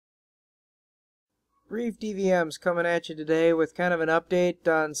ReefDVMs coming at you today with kind of an update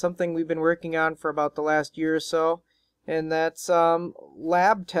on something we've been working on for about the last year or so, and that's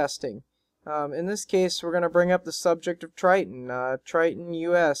lab testing. In this case, we're going to bring up the subject of Triton, Triton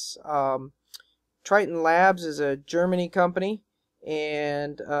US. Triton Labs is a Germany company,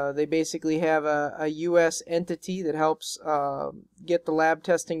 and they basically have a US entity that helps get the lab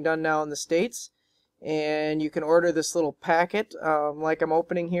testing done now in the States. And you can order this little packet like I'm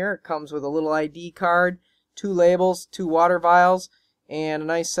opening here. It comes with a little ID card, 2 labels, 2 water vials, and a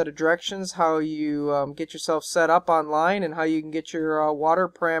nice set of directions how you get yourself set up online and how you can get your water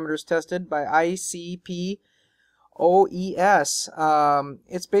parameters tested by ICP OES.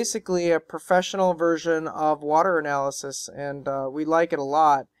 It's basically a professional version of water analysis, and we like it a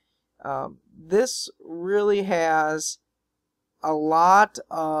lot. This really has a lot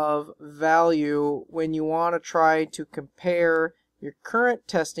of value when you want to try to compare your current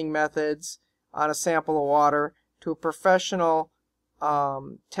testing methods on a sample of water to a professional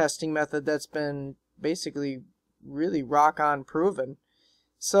testing method that's been basically really rock on proven.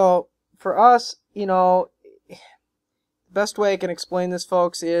 So for us, you know, the best way I can explain this,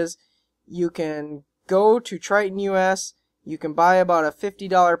 folks, is you can go to Triton US, you can buy about a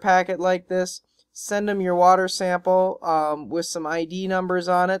 $50 packet like this, send them your water sample with some ID numbers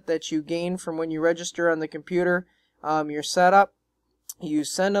on it that you gain from when you register on the computer, your setup. You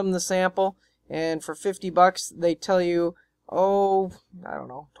send them the sample, and for 50 bucks they tell you, oh, I don't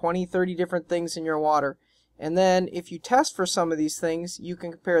know, 20, 30 different things in your water. And then if you test for some of these things, you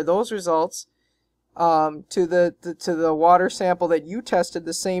can compare those results to the water sample that you tested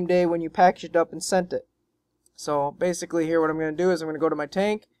the same day when you packaged it up and sent it. So basically here what I'm going to do is I'm going to go to my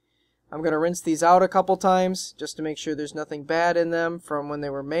tank. I'm going to rinse these out a couple times just to make sure there's nothing bad in them from when they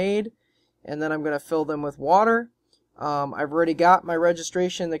were made. And then I'm going to fill them with water. I've already got my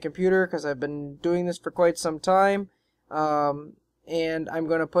registration in the computer because I've been doing this for quite some time. And I'm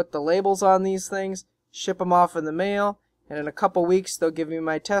going to put the labels on these things, ship them off in the mail, and in a couple weeks they'll give me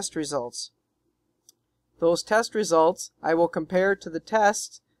my test results. Those test results I will compare to the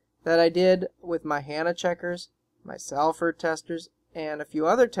tests that I did with my HANA checkers, my Salford testers, and a few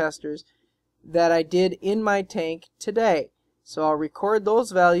other testers that I did in my tank today. So I'll record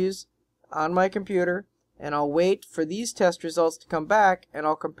those values on my computer, and I'll wait for these test results to come back, and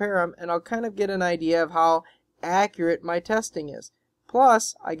I'll compare them, and I'll kind of get an idea of how accurate my testing is.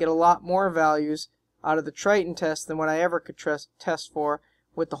 Plus, I get a lot more values out of the Triton test than what I ever could test for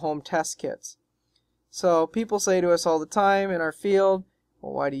with the home test kits. So people say to us all the time in our field,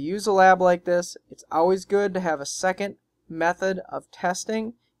 well, why do you use a lab like this? It's always good to have a second method of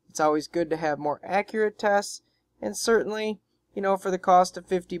testing. It's always good to have more accurate tests, and certainly, you know, for the cost of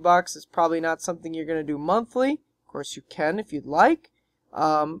 50 bucks, it's probably not something you're going to do monthly. Of course you can if you'd like,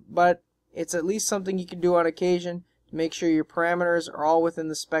 but it's at least something you can do on occasion to make sure your parameters are all within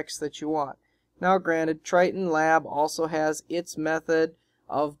the specs that you want. Now granted, Triton Lab also has its method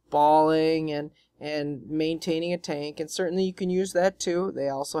of balling and maintaining a tank, and certainly you can use that too. They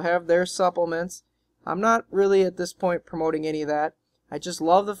also have their supplements. I'm not really at this point promoting any of that. I just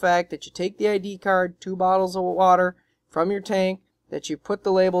love the fact that you take the ID card, 2 bottles of water from your tank, that you put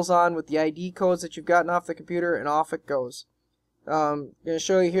the labels on with the ID codes that you've gotten off the computer, and off it goes. I'm going to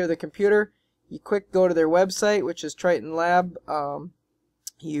show you here the computer. You quick go to their website, which is Triton Lab.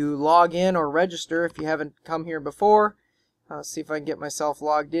 You log in or register if you haven't come here before. See if I can get myself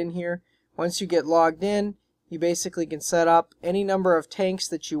logged in here. Once you get logged in, you basically can set up any number of tanks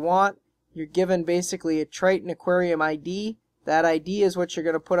that you want. You're given basically a Triton Aquarium ID. That ID is what you're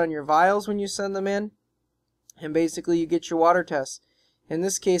going to put on your vials when you send them in. And basically you get your water tests. In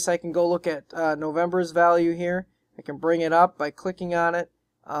this case, I can go look at November's value here. I can bring it up by clicking on it.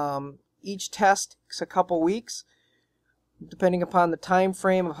 Each test takes a couple weeks, depending upon the time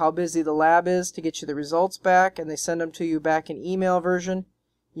frame of how busy the lab is, to get you the results back, and they send them to you back in email version.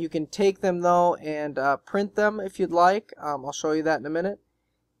 You can take them though and print them if you'd like. I'll show you that in a minute.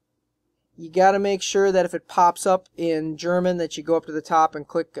 You got to make sure that if it pops up in German that you go up to the top and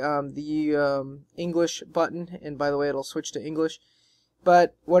click the English button, and by the way it'll switch to English.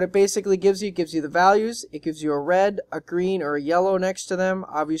 But what it basically gives you the values. It gives you a red, a green, or a yellow next to them.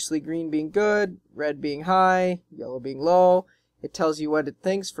 Obviously green being good, red being high, yellow being low. It tells you what it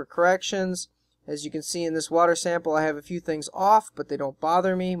thinks for corrections. As you can see in this water sample, I have a few things off, but they don't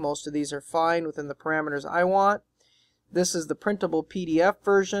bother me. Most of these are fine within the parameters I want. This is the printable PDF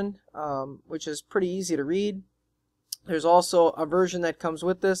version, which is pretty easy to read. There's also a version that comes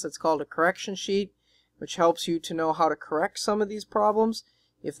with this. It's called a correction sheet, which helps you to know how to correct some of these problems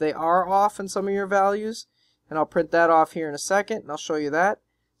if they are off in some of your values. And I'll print that off here in a second, and I'll show you that.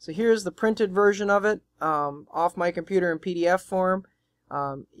 So here's the printed version of it off my computer in PDF form.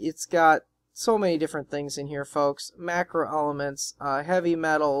 It's got so many different things in here, folks. Macro elements, heavy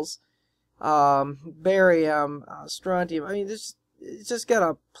metals, barium, strontium. I mean, it's just got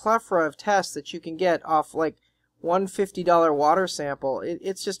a plethora of tests that you can get off like one $50 water sample.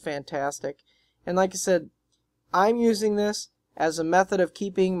 It's just fantastic. And like I said, I'm using this as a method of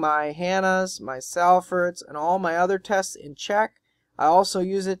keeping my Hannas, my Salfords, and all my other tests in check. I also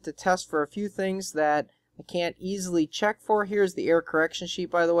use it to test for a few things that I can't easily check for. Here's the error correction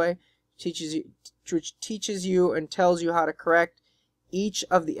sheet, by the way, which teaches you and tells you how to correct each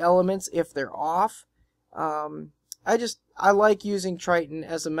of the elements if they're off. I like using Triton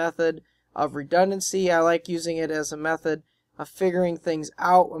as a method of redundancy. I like using it as a method of figuring things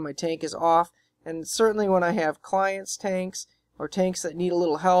out when my tank is off. And certainly when I have clients' tanks or tanks that need a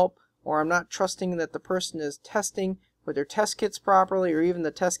little help, or I'm not trusting that the person is testing with their test kits properly, or even the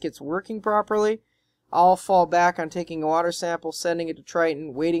test kits working properly, I'll fall back on taking a water sample, sending it to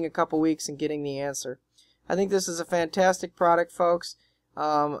Triton, waiting a couple weeks, and getting the answer. I think this is a fantastic product, folks.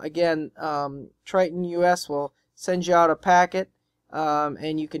 Again, Triton US will send you out a packet,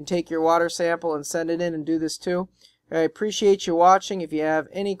 and you can take your water sample and send it in and do this too. I appreciate you watching. If you have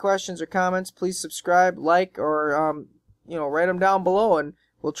any questions or comments, please subscribe, like, or write them down below, and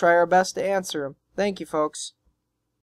we'll try our best to answer them. Thank you, folks.